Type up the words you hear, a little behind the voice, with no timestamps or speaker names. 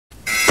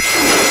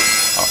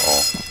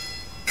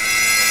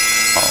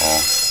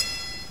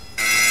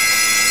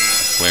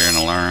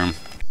alarm.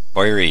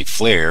 Fire a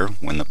flare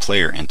when the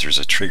player enters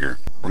a trigger.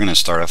 We're going to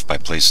start off by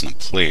placing a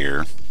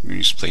player. We're going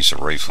to just place a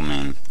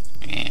rifleman,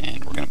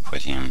 and we're going to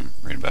put him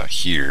right about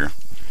here,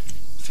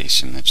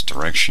 facing this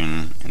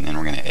direction, and then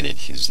we're going to edit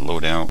his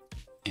loadout,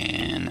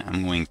 and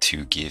I'm going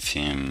to give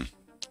him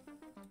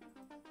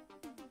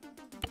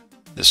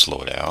this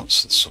loadout,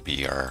 so this will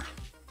be our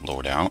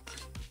loadout,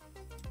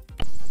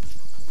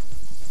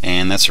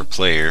 and that's our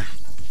player.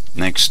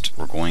 Next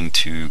we're going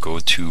to go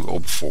to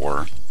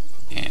OB4,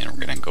 and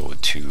we're going to go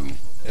to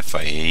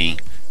FIA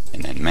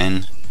and then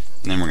men,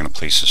 and then we're going to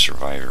place a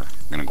survivor.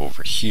 We're going to go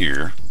over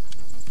here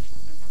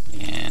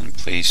and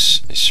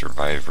place a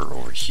survivor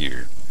over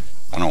here.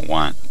 I don't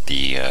want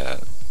the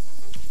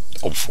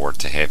OB4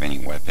 to have any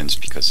weapons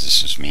because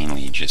this is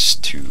mainly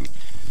just to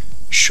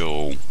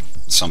show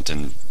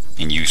something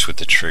in use with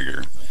the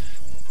trigger.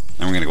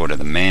 Then we're going to go to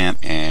the map,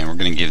 and we're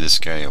going to give this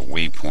guy a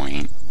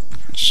waypoint.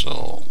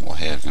 So we'll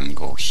have him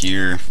go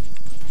here,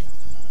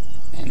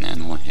 and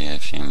then we'll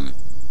have him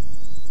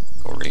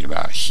go right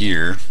about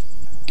here,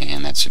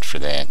 and that's it for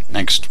that.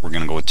 Next we're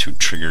going to go to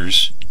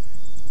triggers,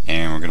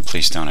 and we're going to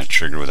place down a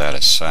trigger without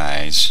a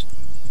size.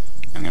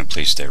 I'm going to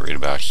place that right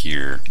about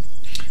here,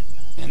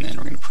 and then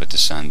we're going to put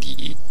this on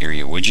the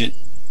area widget,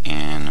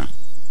 and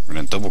we're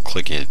going to double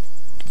click it,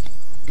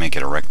 make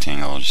it a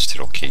rectangle, just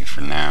hit OK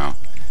for now,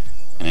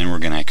 and then we're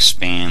going to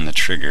expand the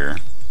trigger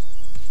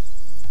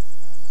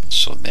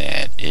so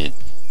that it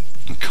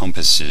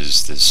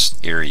encompasses this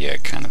area,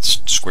 kind of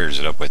squares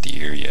it up with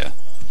the area,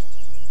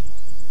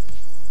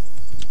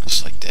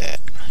 just like that.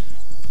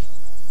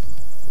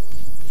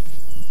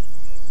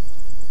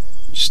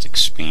 Just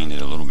expand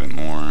it a little bit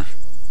more,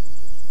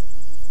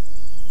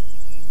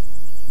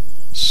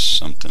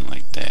 something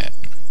like that.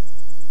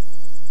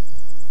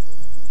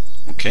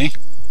 Okay.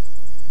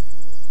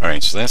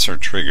 Alright, so that's our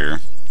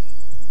trigger.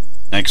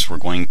 Next we're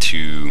going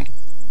to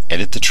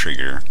edit the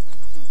trigger,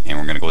 and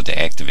we're going to go to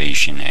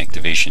activation.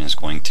 Activation is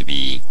going to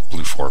be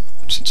blue 4,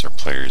 since our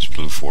player is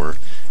blue 4.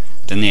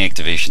 Then the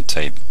activation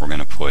type, we're going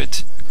to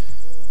put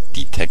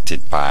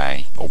detected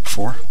by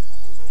OB4.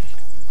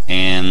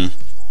 And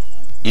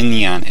in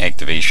the on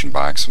activation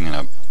box, I'm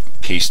going to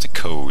paste a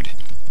code.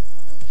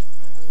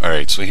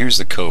 Alright, so here's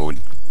the code.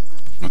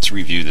 Let's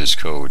review this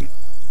code.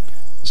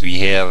 So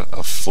you have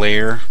a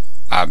flare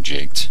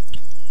object,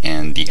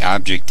 and the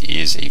object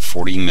is a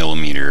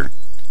 40mm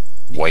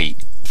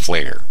white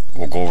flare.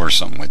 We'll go over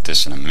something with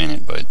this in a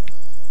minute, but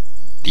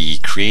the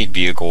create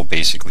vehicle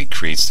basically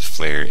creates the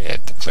flare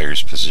at the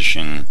player's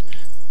position,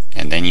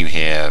 and then you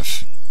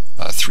have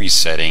 3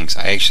 settings.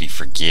 I actually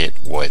forget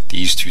what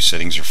these 2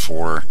 settings are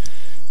for,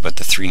 but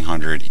the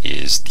 300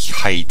 is the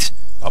height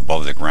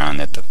above the ground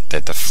that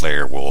the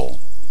flare will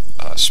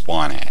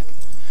spawn at.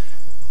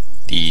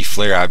 The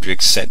flare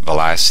object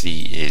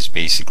setVelocity is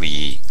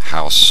basically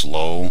how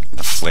slow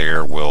the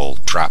flare will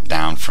drop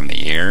down from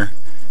the air.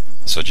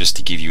 So just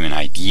to give you an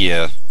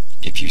idea,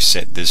 if you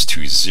set this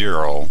to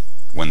 0,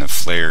 when the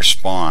flare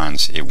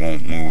spawns, it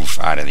won't move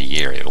out of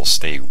the air. It'll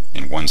stay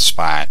in one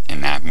spot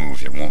and not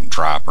move. It won't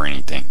drop or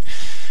anything.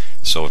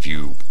 So if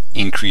you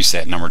increase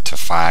that number to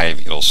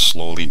 5, it'll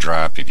slowly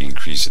drop. If you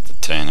increase it to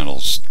 10,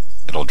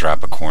 it'll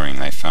drop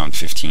accordingly. I found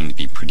 15 to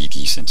be pretty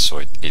decent, so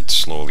it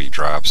slowly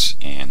drops,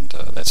 and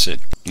that's it.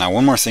 Now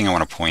one more thing I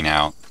want to point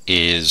out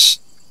is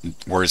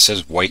where it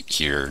says white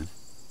here,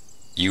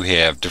 you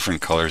have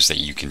different colors that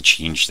you can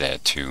change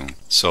that to.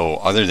 So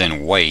other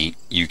than white,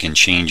 you can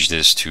change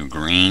this to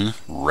green,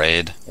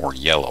 red, or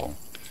yellow.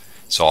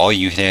 So all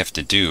you have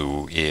to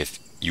do, if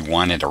you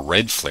wanted a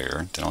red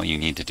flare, then all you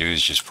need to do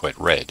is just put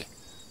red.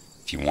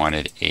 If you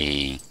wanted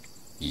a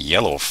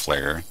yellow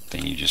flare,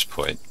 then you just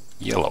put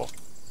yellow.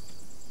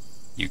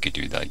 You could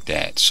do like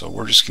that. So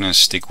we're just going to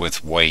stick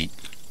with white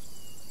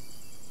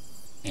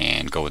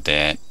and go with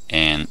that,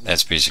 and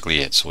that's basically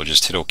it. So we'll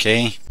just hit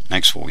OK.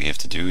 Next what we have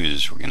to do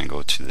is we're going to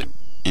go to the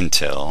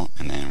Intel,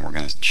 and then we're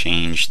going to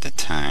change the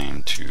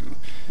time to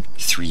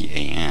 3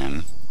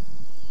 AM,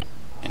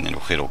 and then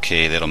we'll hit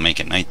OK. That'll make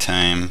it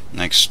nighttime.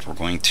 Next we're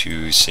going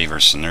to save our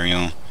scenario.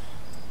 I'm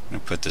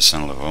going to put this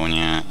on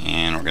Livonia,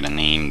 and we're going to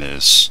name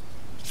this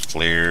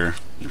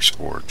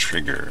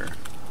flare_trigger.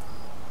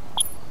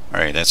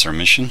 Alright, that's our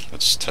mission.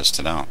 Let's test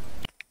it out.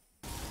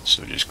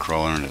 So just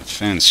crawl under the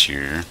fence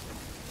here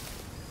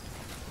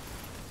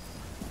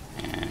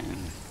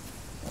and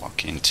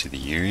walk into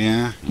the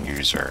area. And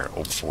here's our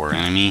OB4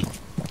 enemy.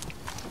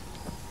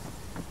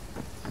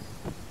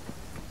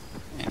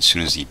 And as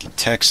soon as he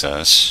detects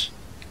us,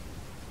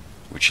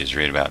 which is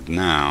right about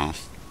now,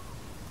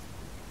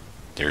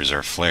 there's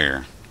our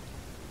flare.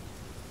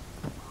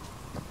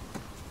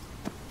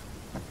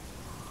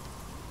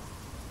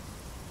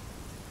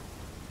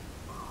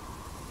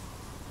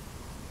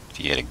 If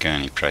he had a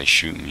gun, he'd probably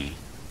shoot me.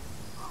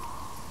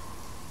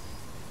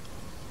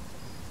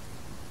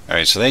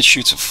 Alright, so that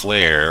shoots a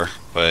flare,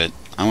 but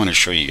I want to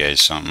show you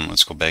guys something.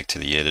 Let's go back to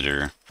the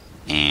editor,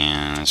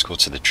 and let's go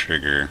to the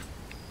trigger.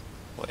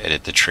 We'll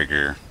edit the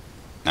trigger.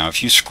 Now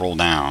if you scroll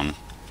down,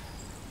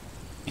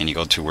 and you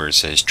go to where it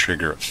says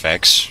trigger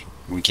effects,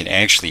 we can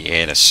actually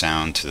add a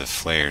sound to the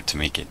flare to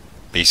make it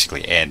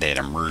basically add that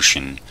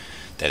immersion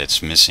that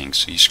it's missing.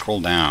 So you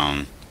scroll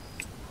down,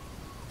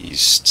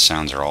 these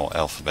sounds are all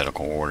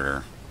alphabetical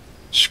order.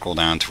 Scroll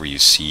down to where you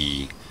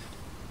see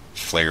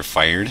flare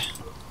fired,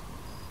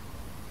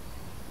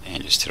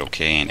 and just hit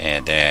OK and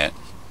add that.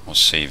 We'll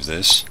save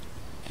this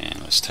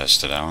and let's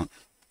test it out.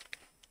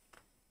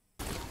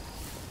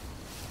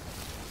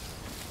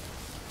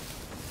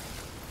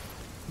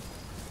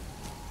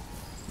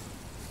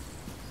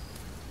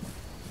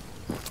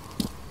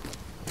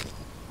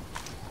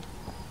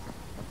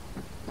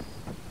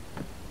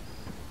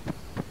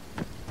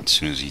 As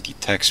soon as he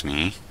detects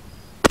me,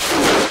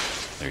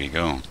 there you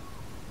go.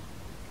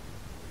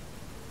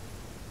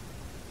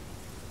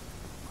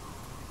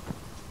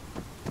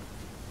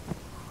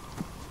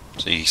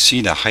 So you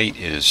see the height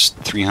is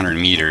 300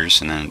 meters,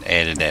 and then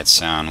added that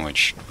sound,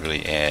 which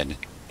really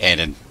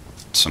added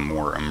some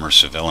more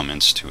immersive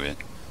elements to it.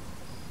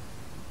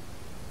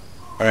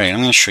 Alright, I'm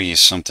going to show you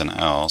something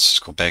else. Let's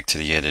go back to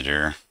the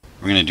editor.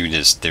 We're going to do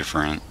this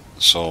different.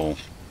 So what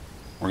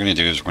we're going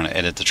to do is we're going to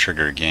edit the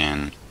trigger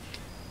again,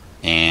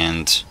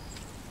 and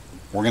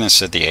we're going to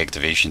set the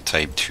activation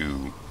type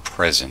to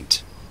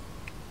present.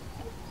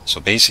 So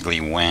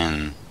basically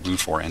when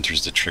Lofive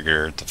enters the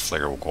trigger, the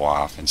flare will go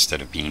off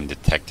instead of being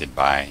detected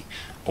by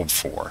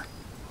OB4.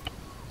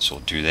 So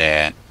we'll do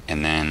that,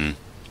 and then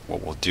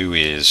what we'll do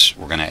is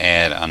we're going to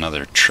add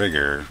another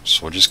trigger.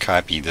 So we'll just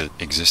copy the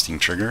existing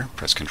trigger,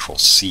 press Ctrl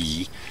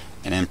C,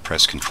 and then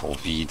press Ctrl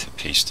V to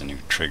paste the new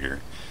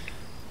trigger.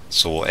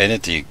 So we'll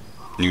edit the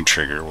new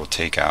trigger. We'll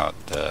take out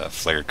the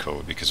flare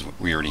code because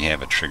we already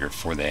have a trigger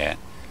for that.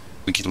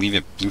 We could leave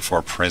it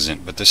Lofive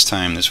present, but this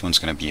time this one's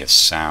going to be a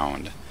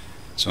sound.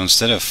 So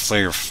instead of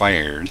flare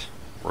fired,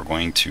 we're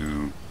going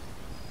to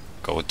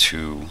go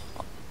to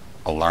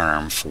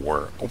alarm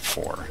for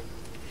OB4.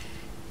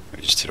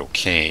 We just hit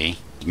OK.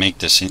 To make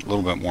this a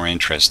little bit more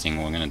interesting,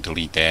 we're going to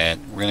delete that.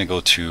 We're going to go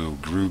to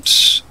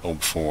groups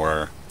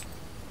OB4,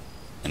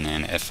 and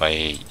then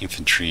FIA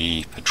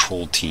infantry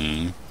patrol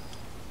team,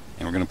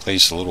 and we're going to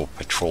place a little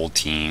patrol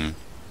team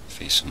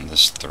facing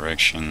this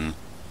direction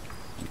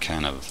and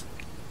kind of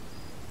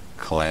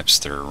collapse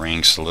their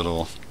ranks a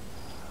little.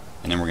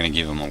 And then we're going to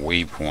give them a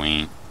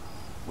waypoint.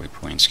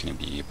 Waypoint's going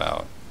to be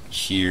about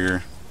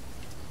here,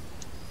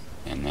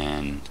 and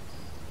then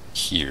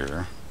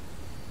here.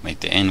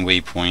 Make the end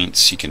waypoint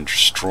seek and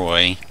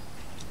destroy.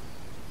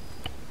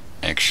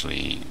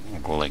 Actually,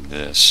 we'll go like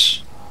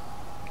this.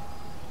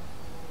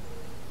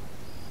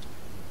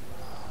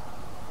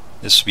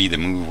 This will be the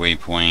move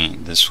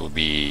waypoint. This will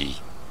be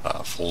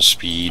full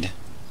speed.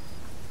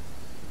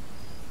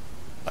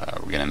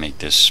 We're going to make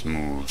this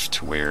move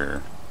to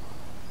where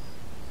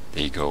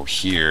they go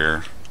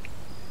here,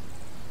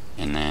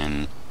 and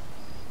then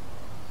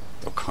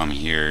they'll come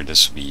here.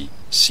 This will be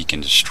seek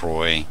and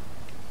destroy.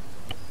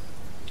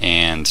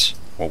 And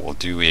what we'll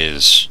do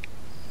is,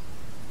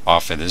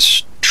 off of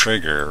this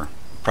trigger,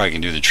 probably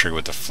can do the trigger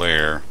with the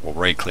flare. We'll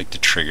right click the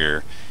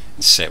trigger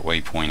and set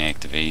waypoint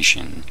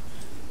activation,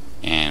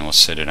 and we'll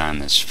set it on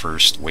this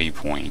first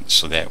waypoint.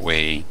 So that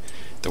way,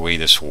 the way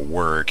this will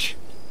work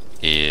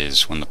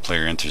is when the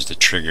player enters the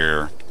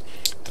trigger,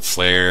 the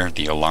flare,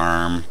 the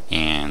alarm,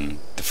 and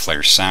the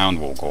flare sound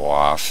will go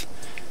off,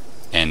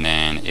 and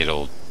then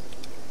it'll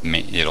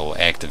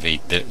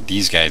activate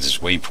these guys as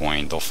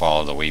waypoint. They'll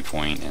follow the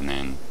waypoint and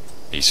then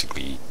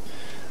basically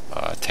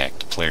attack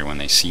the player when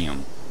they see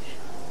him.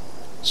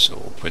 So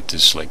we'll put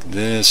this like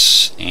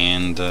this,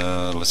 and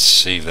let's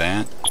save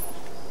that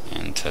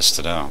and test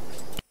it out.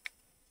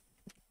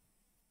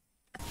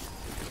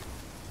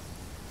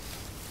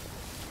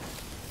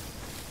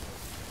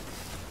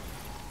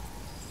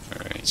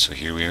 Alright, so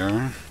here we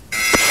are.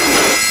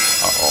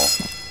 Uh-oh.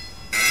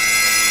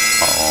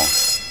 Uh-oh.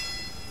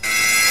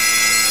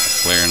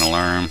 Flare and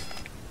alarm.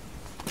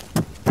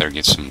 Better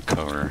get some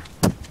cover.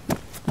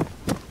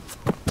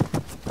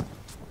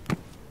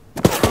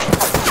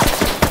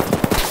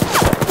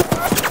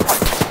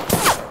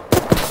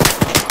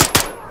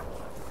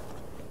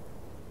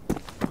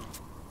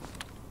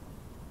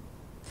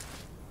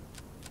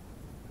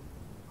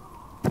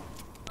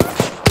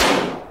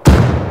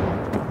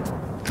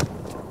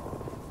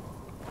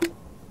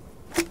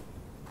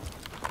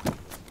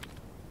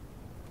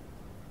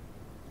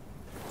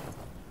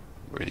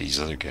 Where are these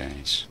other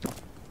guys?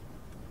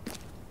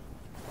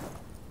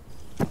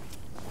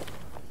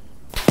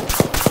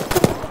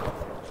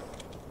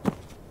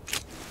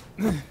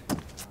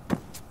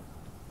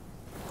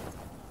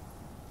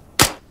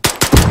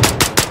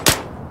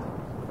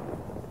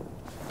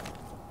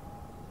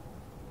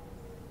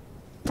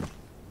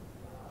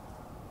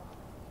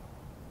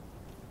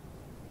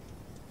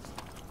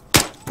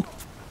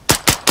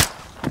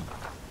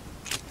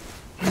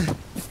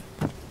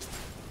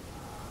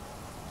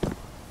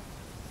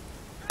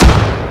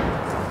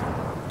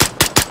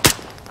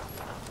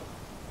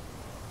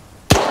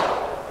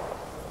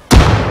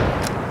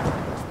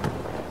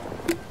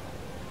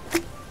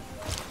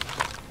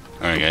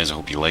 guys, I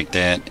hope you like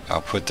that.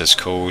 I'll put this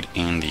code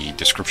in the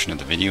description of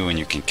the video and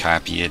you can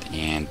copy it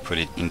and put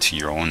it into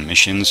your own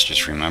missions.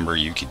 Just remember,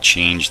 you could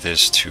change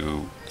this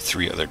to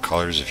 3 other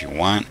colors if you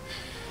want.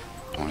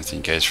 I want to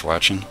thank you guys for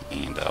watching,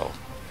 and I'll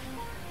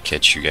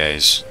catch you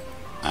guys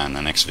on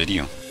the next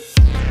video.